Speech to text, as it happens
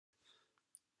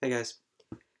Hey guys,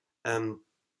 um,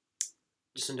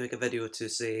 just doing a video to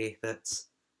say that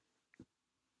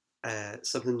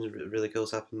something really cool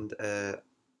has happened. A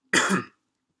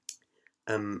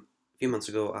few months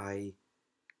ago, I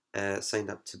signed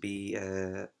up to be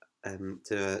to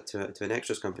an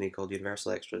extras company called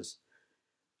Universal Extras,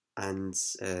 and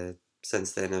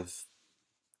since then I've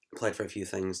applied for a few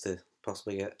things to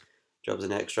possibly get jobs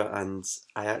in extra, and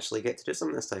I actually get to do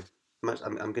something this time.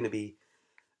 I'm going to be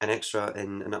an extra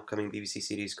in an upcoming BBC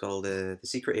series called The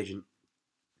Secret Agent.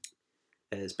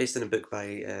 It's based on a book by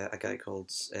a guy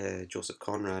called Joseph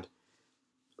Conrad.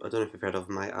 I don't know if you've heard of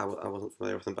him. I wasn't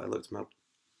familiar with him, but I looked him up.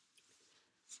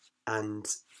 And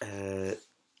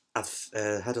I've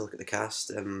had a look at the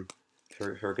cast who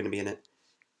are going to be in it,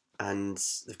 and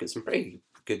they've got some pretty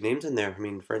good names in there. I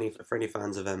mean, for any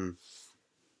fans of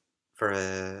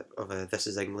This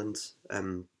Is England,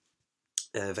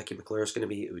 Vicky McClure is going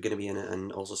to be in it,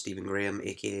 and also Stephen Graham,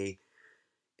 aka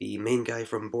the main guy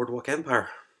from Boardwalk Empire.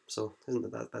 So isn't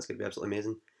that's going to be absolutely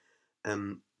amazing.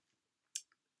 Um,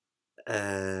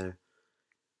 uh,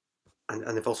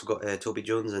 and they've also got Toby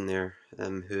Jones in there,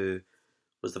 who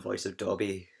was the voice of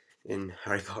Dobby in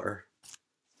Harry Potter.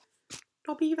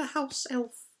 Dobby the house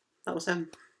elf. That was him.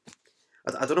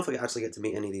 I don't know if I actually get to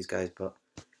meet any of these guys, but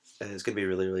it's going to be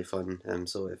really fun.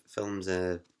 So it films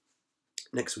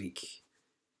next week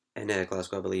in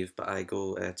Glasgow, I believe, but I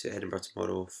go to Edinburgh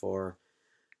tomorrow for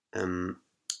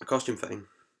a costume fitting,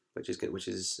 which sounds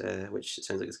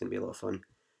like it's going to be a lot of fun.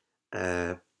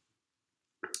 Uh,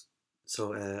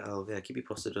 I'll keep you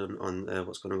posted on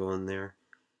what's going to go on there.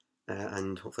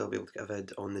 And hopefully I'll be able to get a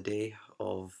vid on the day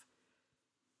of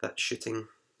that shooting.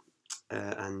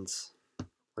 And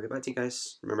I'll get back to you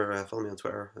guys. Remember, follow me on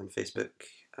Twitter and Facebook,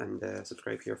 and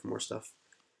subscribe here for more stuff.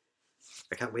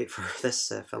 I can't wait for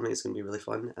this filming. It's going to be really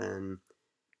fun. And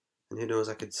who knows,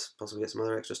 I could possibly get some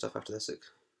other extra stuff after this.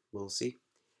 We'll see.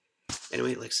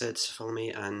 Anyway, like I said, follow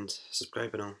me and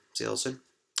subscribe, and I'll see you all soon.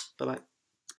 Bye bye.